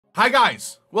Hi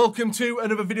guys, welcome to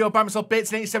another video by myself,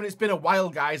 Bates87. It's been a while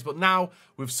guys, but now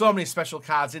with so many special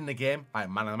cards in the game, like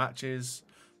man of the matches,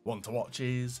 one to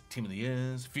watches, team of the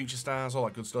years, future stars, all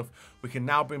that good stuff, we can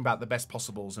now bring back the best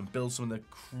possibles and build some of the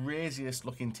craziest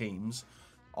looking teams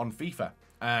on FIFA.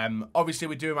 Obviously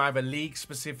we do them either league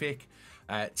specific,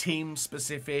 team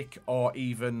specific, or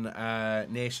even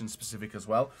nation specific as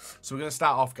well. So we're going to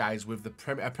start off guys with the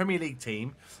Premier League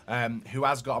team who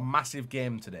has got a massive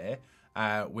game today.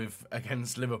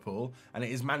 Against Liverpool, and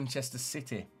it is Manchester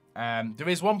City. There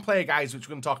is one player, guys, which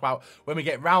we're going to talk about when we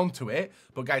get round to it.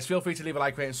 But, guys, feel free to leave a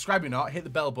like, rate, and subscribe if you're not. Hit the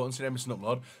bell button so you don't miss an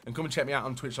upload. And come and check me out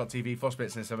on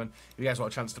twitch.tv/Bates87 if you guys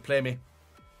want a chance to play me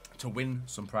to win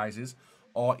some prizes.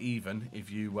 Or even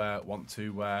if you want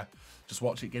to just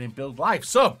watch it getting build live.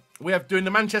 So, we are doing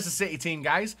the Manchester City team,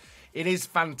 guys. It is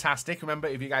fantastic. Remember,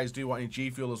 if you guys do want any G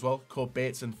Fuel as well, code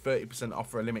Bates and 30%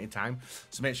 off for a limited time.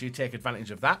 So make sure you take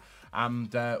advantage of that.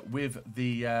 And with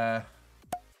the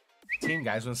team,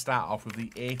 guys, we're going to start off with the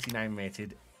 89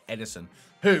 rated Edison,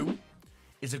 who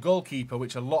is a goalkeeper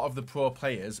which a lot of the pro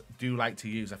players do like to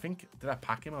use. I think, did I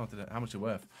pack him or how much is it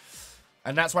worth?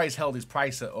 And that's why he's held his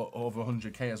price at over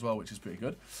 100k as well, which is pretty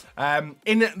good.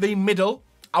 In the middle,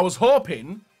 I was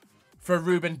hoping for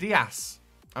Ruben Dias.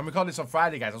 I'm recording this on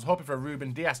Friday, guys. I was hoping for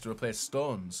Ruben Dias to replace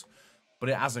Stones, but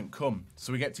it hasn't come.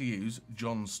 So we get to use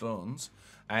John Stones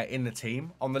in the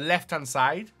team. On the left-hand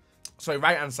side, sorry,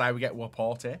 right-hand side, we get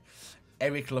Laporte,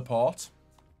 Eric Laporte,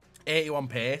 81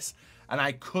 pace. And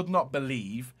I could not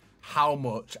believe how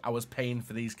much I was paying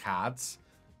for these cards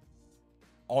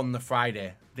on the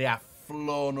Friday. They are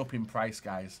flown up in price,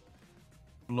 guys.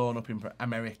 Blown up in price.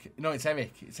 I'm Eric. No, it's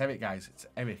Eric. It's Eric, guys. It's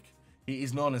Eric. He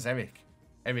is known as Eric.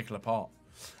 Eric Laporte.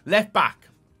 Left back,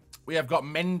 we have got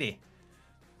Mendy.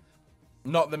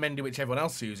 Not the Mendy which everyone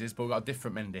else uses, but we've got a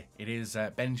different Mendy. It is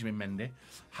Benjamin Mendy.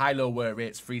 High-low work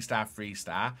rates, 3-star,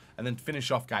 3-star. And then to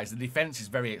finish off, guys, the defense is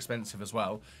very expensive as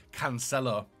well.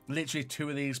 Cancelo. Literally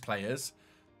 2 of these players.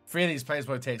 3 of these players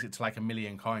probably takes it to like 1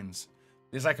 million coins.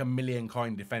 There's like 1 million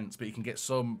coin defense, but you can get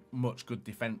so much good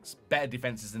defense, better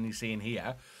defenses than you see in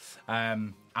here,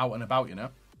 out and about, you know.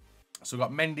 So we've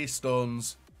got Mendy,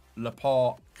 Stones,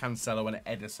 Laporte, Cancelo, and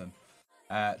Edison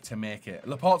to make it.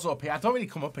 Laporte's up here. I don't really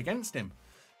come up against him.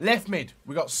 Left mid,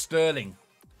 we got Sterling.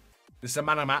 This is a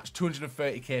man of match.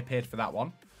 230k paid for that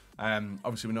one.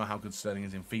 Obviously, we know how good Sterling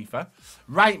is in FIFA.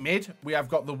 Right mid, we have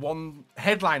got the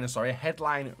headliner,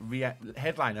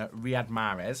 Riyad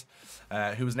Mahrez,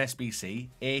 who was an SBC.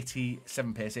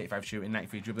 87 pace, 85 shooting,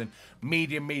 93 dribbling.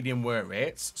 Medium work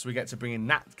rates. So we get to bring in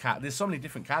that card. There's so many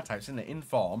different card types, isn't there?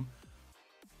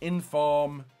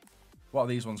 Inform, what are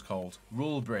these ones called?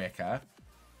 Rule Breaker,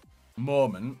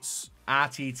 Moments,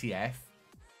 RTTF,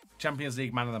 Champions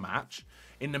League Man of the Match.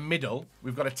 In the middle,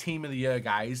 we've got a Team of the Year,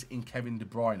 guys, in Kevin De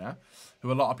Bruyne,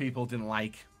 who a lot of people didn't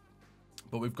like,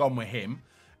 but we've gone with him.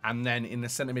 And then in the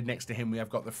centre mid next to him, we have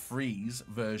got the freeze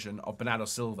version of Bernardo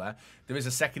Silva. There is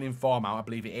a second Inform out, I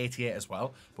believe, at 88 as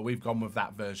well, but we've gone with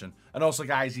that version. And also,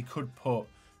 guys, you could put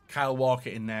Kyle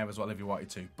Walker in there as well if you wanted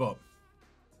to, but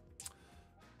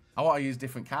I want to use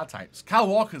different card types. Kyle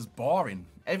Walker's boring.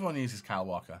 Everyone uses Kyle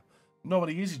Walker.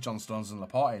 Nobody uses John Stones and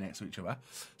Laporte next to each other.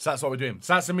 So that's what we're doing.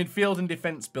 So that's the midfield and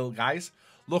defence build, guys.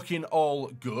 Looking all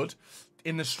good.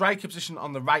 In the striker position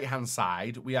on the right-hand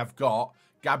side, we have got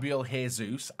Gabriel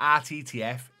Jesus,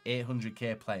 RTTF,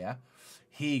 800k player.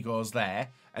 He goes there.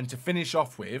 And to finish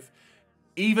off with,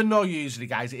 even though usually,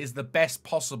 guys, it is the best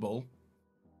possible,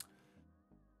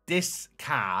 this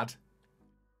card,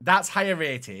 that's higher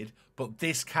rated, but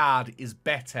this card is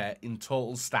better in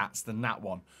total stats than that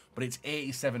one. But it's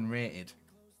 87 rated.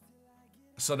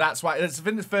 So that's why, it's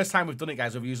been the first time we've done it,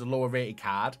 guys. We've used a lower rated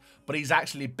card, but he's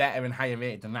actually better and higher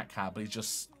rated than that card, but he's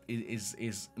just,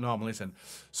 is normal, isn't.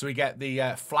 So we get the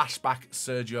flashback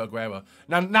Sergio Aguero.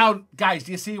 Now, guys,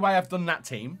 do you see why I've done that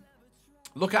team?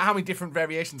 Look at how many different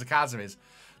variations of cards there is.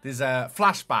 There's a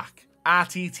flashback,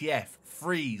 RTTF,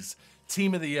 freeze,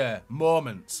 Team of the Year,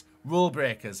 Moments, Rule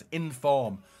Breakers,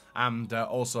 Inform, and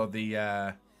also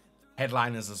the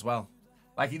headliners as well.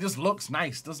 Like, it just looks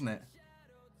nice, doesn't it?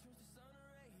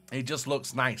 It just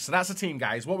looks nice. So that's the team,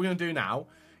 guys. What we're going to do now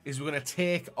is we're going to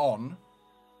take on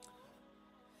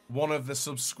one of the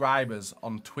subscribers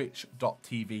on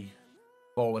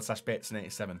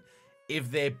twitch.tv/Bates87. If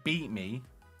they beat me,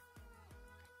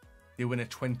 they win a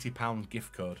 £20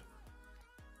 gift code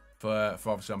for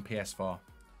obviously on PS4.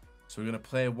 So we're going to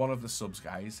play one of the subs,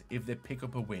 guys. If they pick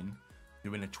up a win, they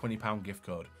win a £20 gift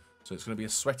code. So it's going to be a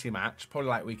sweaty match, probably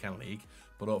like Weekend League,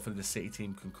 but hopefully the City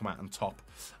team can come out on top.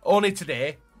 Only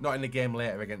today, not in the game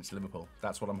later against Liverpool.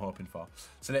 That's what I'm hoping for.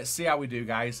 So let's see how we do,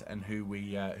 guys, and who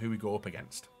we go up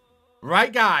against.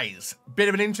 Right, guys. Bit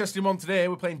of an interesting one today.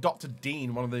 We're playing Dr.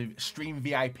 Dean, one of the stream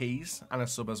VIPs, and a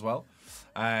sub as well.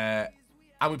 And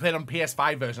we played on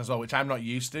PS5 version as well, which I'm not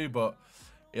used to, but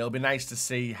it'll be nice to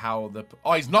see how the...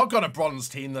 Oh, he's not got a bronze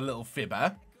team, the little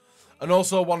fibber. And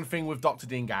also, one thing with Dr.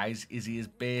 Dean, guys, is he is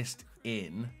based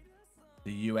in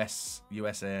the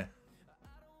USA.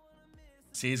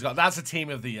 See, he's got... That's a team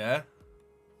of the year.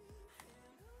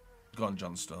 Go on,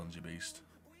 John Stones, you beast.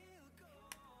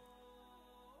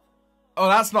 Oh,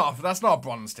 that's not a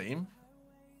bronze team.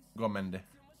 Go on, Mendy.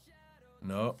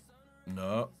 No.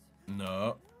 Nice.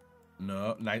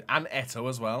 And Eto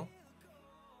as well.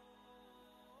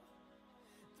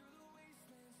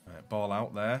 Right, ball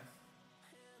out there.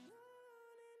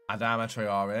 Adama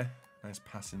Traore. Nice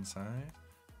pass inside.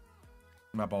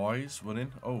 My boys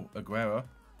running. Oh, Aguero.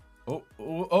 Oh,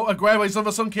 Aguero. He's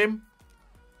oversunk him.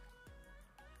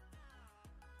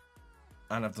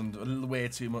 And I've done a little way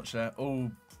too much there.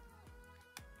 Oh.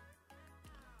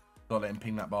 Don't let him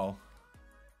ping that ball.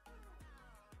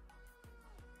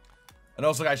 And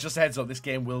also, guys, just a heads up, this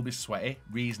game will be sweaty.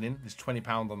 Reasoning, there's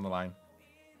 £20 on the line.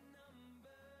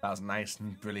 That was a nice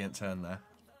and brilliant turn there.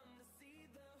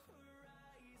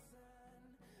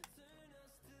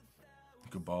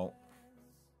 Good ball.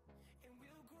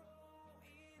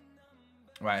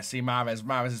 Right, I see Mahrez.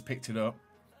 Mahrez has picked it up.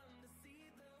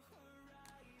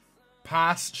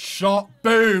 Pass, shot,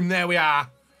 boom, there we are.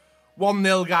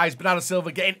 1-0, guys. Bernardo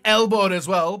Silva getting elbowed as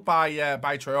well by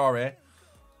Traore.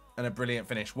 And a brilliant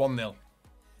finish. 1-0.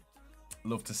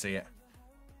 Love to see it.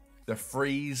 The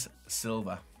freeze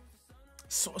Silva.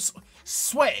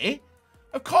 Sweaty?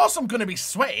 Of course I'm going to be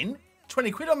sweating. 20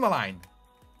 quid on the line.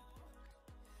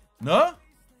 No?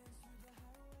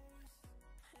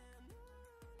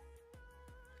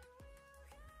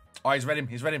 Oh, he's read him.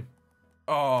 He's read him.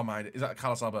 Oh, my. Is that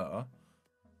Carlos Alberto?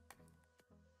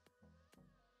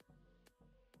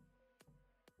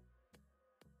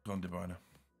 Go on, De Bruyne.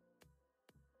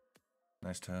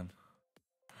 Nice turn.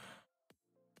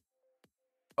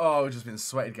 Oh, we've just been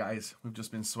sweated, guys. We've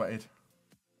just been sweated.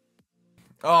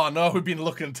 Oh, no, we've been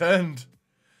looking turned.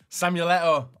 Samuel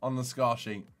Eto'o on the score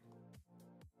sheet.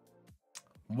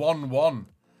 1-1.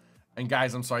 And,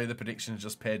 guys, I'm sorry, the predictions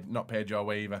just not paid your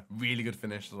way either. Really good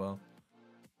finish as well.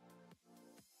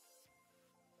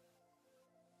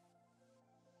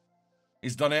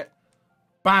 He's done it.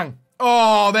 Bang.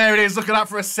 Oh, there it is. Look at that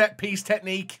for a set-piece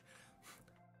technique.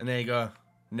 And there you go.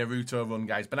 Naruto run,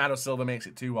 guys. Bernardo Silva makes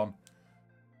it 2-1.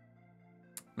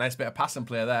 Nice bit of passing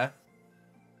play there.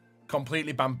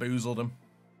 Completely bamboozled him.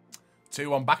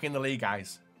 2-1. Back in the league,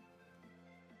 guys.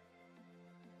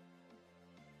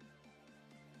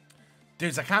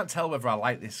 Dudes, I can't tell whether I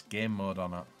like this game mode or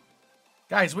not.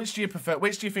 Guys, which do you prefer?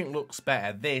 Which do you think looks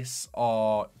better? This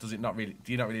or does it not really...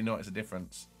 Do you not really notice a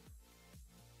difference?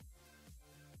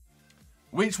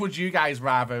 Which would you guys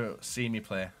rather see me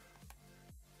play?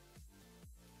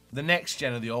 The next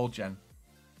gen or the old gen?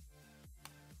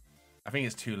 I think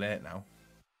it's too late now.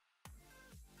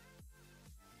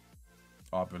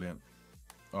 Oh, brilliant.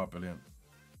 Oh, brilliant.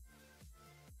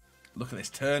 Look at this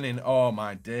turning. Oh,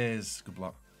 my days. Good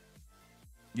block.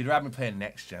 You'd rather me play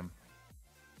next gen.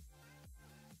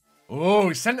 Oh,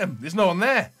 he sent him. There's no one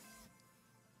there.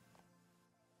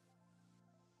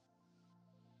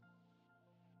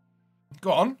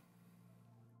 Go on.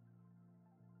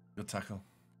 Good tackle.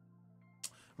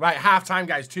 Right, half-time,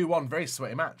 guys. 2-1. Very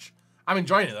sweaty match. I'm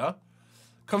enjoying it, though.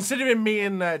 Considering me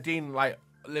and Dean, like,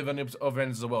 live on the other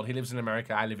ends of the world. He lives in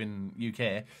America. I live in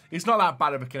UK. It's not that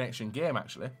bad of a connection game,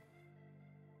 actually.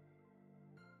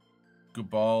 Good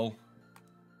ball.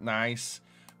 Nice.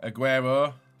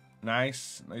 Aguero.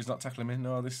 Nice. No, he's not tackling me.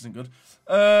 No, this isn't good.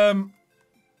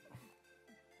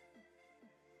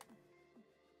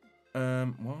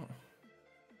 What?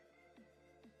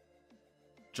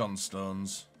 John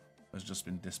Stones has just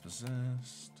been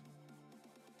dispossessed.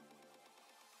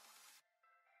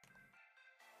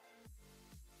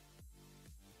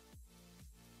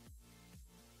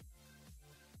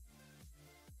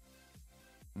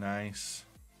 Nice.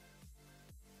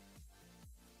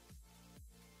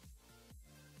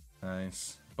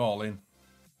 Nice. Ball in.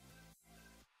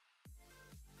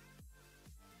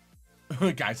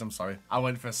 Guys, I'm sorry. I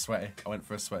went for a sweaty.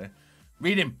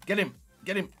 Read him. Get him.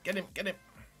 Get him.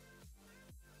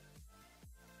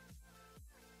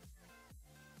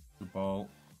 Good ball.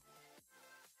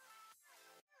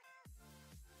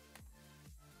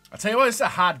 I tell you what, it's a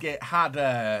hard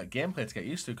gameplay to get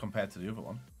used to compared to the other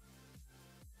one.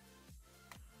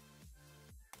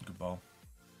 Good ball.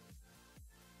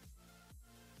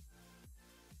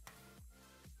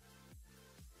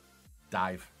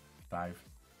 Dive.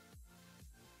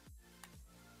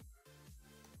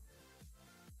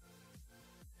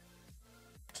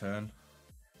 turn.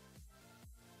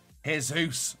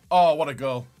 Jesus. Oh, what a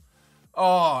goal.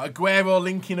 Oh, Aguero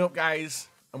linking up, guys.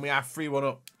 And we are 3-1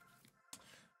 up.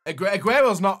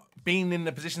 Aguero's not been in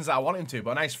the positions that I want him to,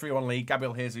 but a nice 3-1 lead.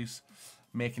 Gabriel Jesus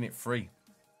making it 3.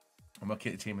 And we'll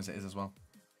keep the team as it is as well.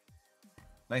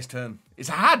 Nice turn. It's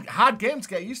a hard game to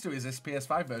get used to, is this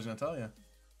PS5 version, I tell you.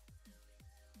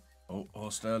 Oh,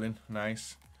 Sterling.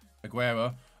 Nice.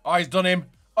 Aguero. Oh, he's done him.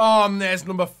 Oh, and there's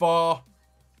number 4.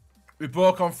 We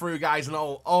broke on through, guys, and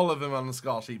all of them on the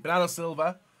score sheet. Bernardo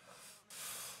Silva,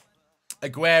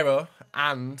 Aguero,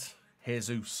 and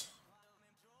Jesus.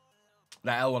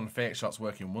 That L1 fake shot's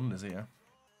working wonders here.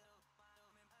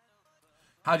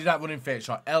 How did that running fake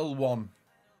shot? L1.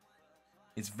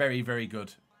 It's very, very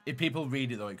good. If people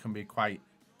read it, though, it can be quite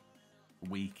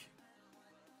weak.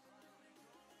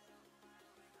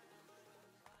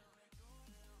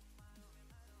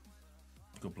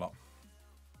 Good block.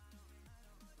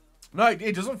 No,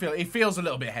 it doesn't feel... It feels a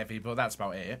little bit heavy, but that's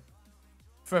about it.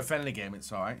 For a friendly game,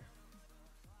 it's alright.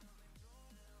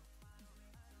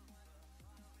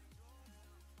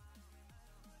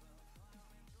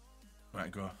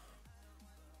 Right, go.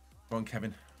 Go on,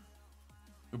 Kevin.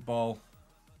 Good ball.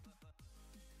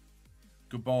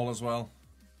 Good ball as well.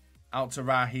 Out to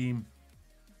Raheem.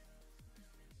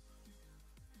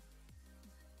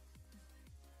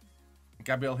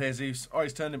 Gabriel Jesus. Oh,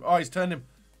 he's turned him. Oh, he's turned him.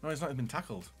 No, he's not even been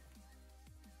tackled.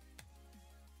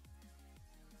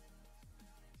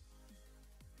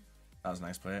 That was a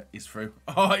nice play. He's through.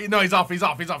 Oh, no, he's off. He's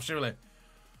off. He's off, surely.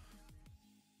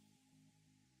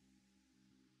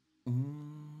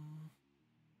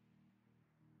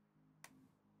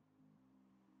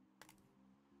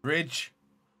 Bridge.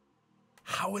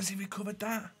 How has he recovered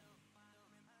that?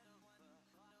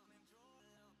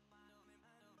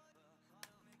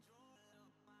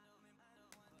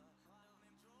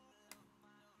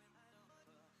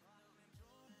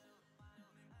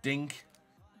 Dink.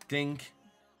 Dink.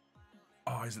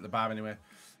 Oh, he's at the bar anyway.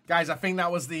 Guys, I think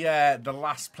that was the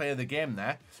last play of the game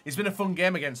there. It's been a fun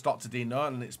game against Dr. Dino,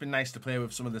 and it's been nice to play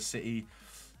with some of the City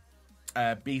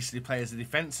beastly players. The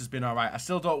defense has been alright. I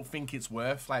still don't think it's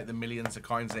worth like the millions of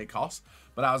coins they cost,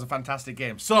 but that was a fantastic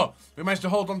game. So, we managed to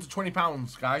hold on to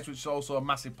 £20, guys, which is also a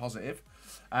massive positive.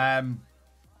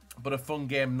 But a fun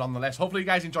game nonetheless. Hopefully you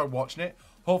guys enjoyed watching it.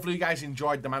 Hopefully you guys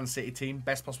enjoyed the Man City team.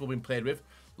 Best possible being played with.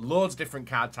 Loads of different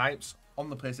card types on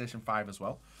the PlayStation 5 as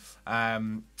well.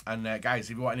 Guys,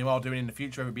 if you want any more doing in the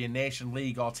future, whether it be a nation,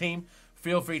 league or team,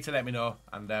 feel free to let me know,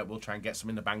 and we'll try and get some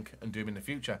in the bank and do them in the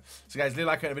future. So guys, leave a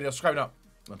like on the video, subscribe up.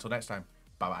 Until next time,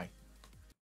 bye-bye.